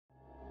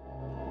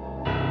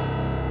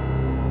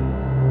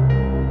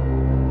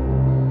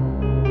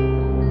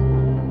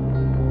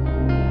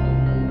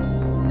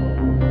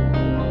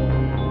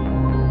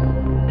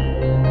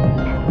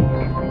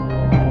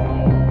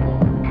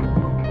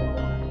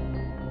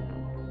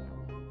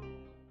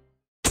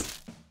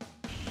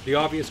The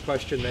obvious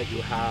question that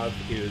you have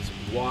is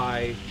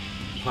why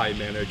Wye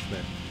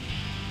Management?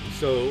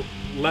 So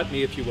let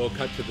me, if you will,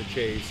 cut to the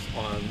chase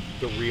on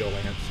the real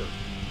answer.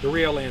 The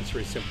real answer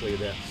is simply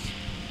this.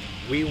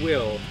 We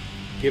will,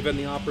 given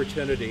the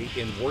opportunity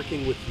in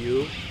working with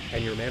you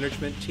and your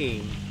management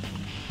team,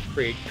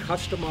 create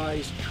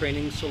customized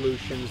training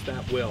solutions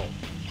that will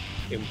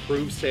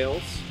improve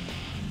sales,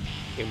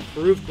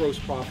 improve gross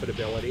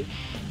profitability,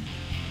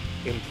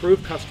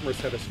 improve customer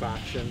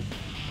satisfaction,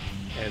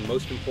 and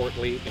most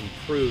importantly,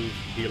 improve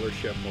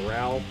dealership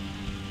morale,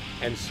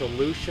 and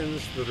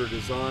solutions that are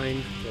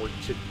designed for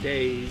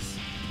today's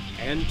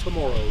and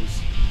tomorrow's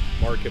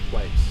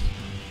marketplace.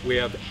 We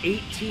have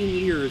 18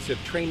 years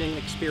of training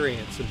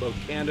experience in both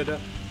Canada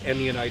and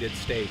the United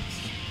States.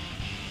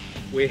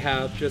 We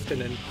have just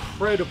an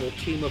incredible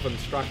team of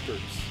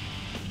instructors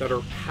that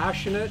are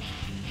passionate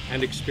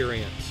and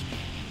experienced,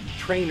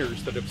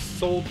 trainers that have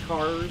sold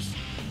cars,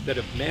 that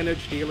have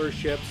managed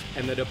dealerships,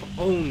 and that have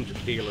owned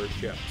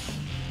dealerships.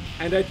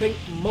 And I think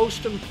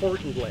most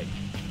importantly,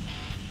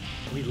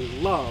 we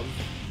love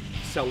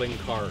selling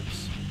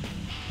cars.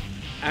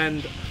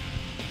 And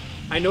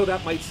I know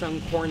that might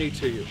sound corny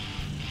to you,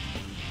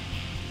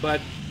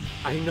 but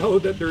I know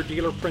that there are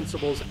dealer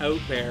principals out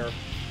there,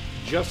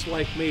 just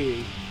like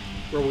me,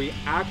 where we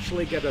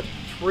actually get a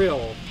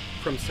thrill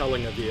from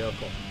selling a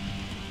vehicle.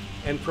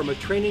 And from a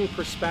training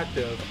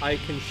perspective, I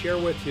can share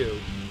with you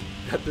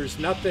that there's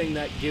nothing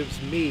that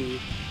gives me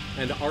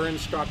and our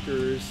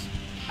instructors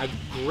a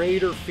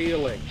greater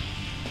feeling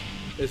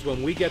is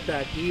when we get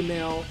that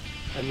email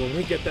and when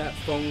we get that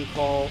phone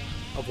call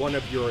of one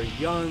of your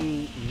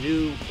young,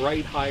 new,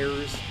 bright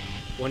hires,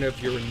 one of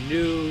your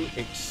new,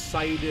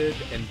 excited,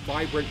 and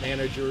vibrant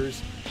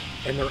managers,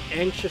 and they're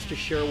anxious to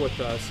share with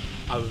us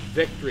a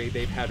victory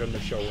they've had on the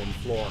showroom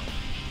floor.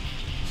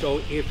 So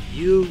if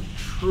you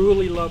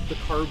truly love the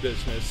car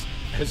business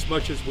as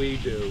much as we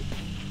do,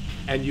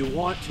 and you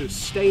want to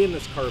stay in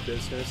this car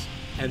business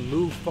and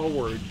move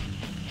forward,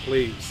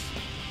 please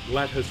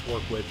let us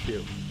work with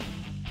you.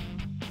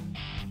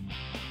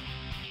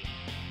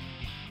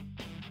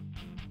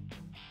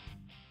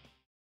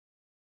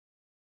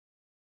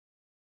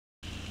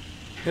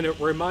 And it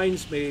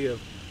reminds me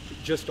of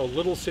just a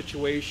little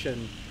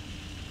situation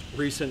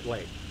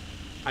recently.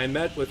 I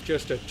met with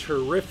just a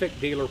terrific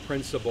dealer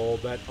principal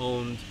that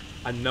owned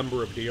a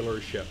number of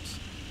dealerships.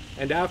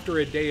 And after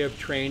a day of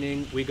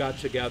training, we got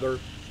together.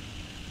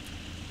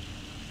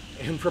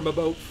 And from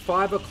about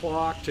 5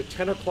 o'clock to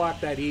 10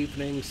 o'clock that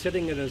evening,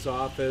 sitting in his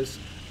office,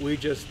 we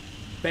just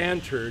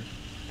bantered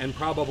and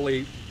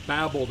probably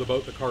babbled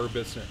about the car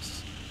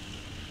business.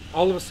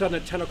 All of a sudden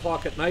at 10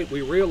 o'clock at night,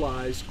 we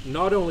realized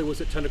not only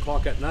was it 10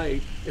 o'clock at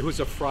night, it was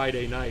a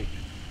Friday night.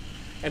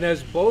 And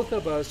as both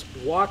of us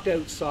walked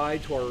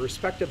outside to our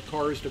respective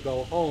cars to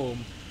go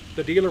home,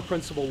 the dealer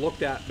principal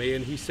looked at me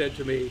and he said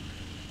to me,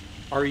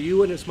 "Are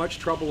you in as much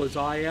trouble as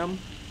I am?"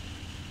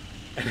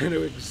 And I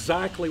knew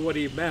exactly what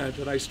he meant,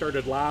 and I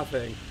started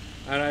laughing.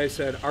 And I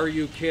said, "Are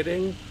you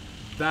kidding?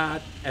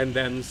 That and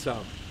then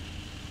some."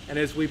 And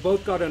as we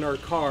both got in our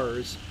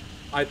cars,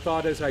 I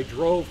thought as I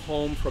drove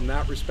home from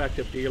that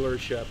respective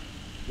dealership,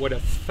 what a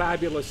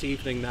fabulous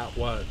evening that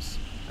was.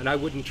 And I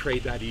wouldn't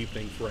trade that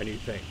evening for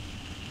anything.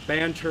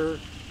 Banter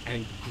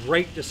and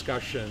great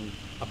discussion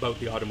about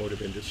the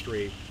automotive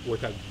industry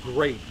with a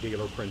great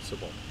dealer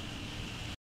principal.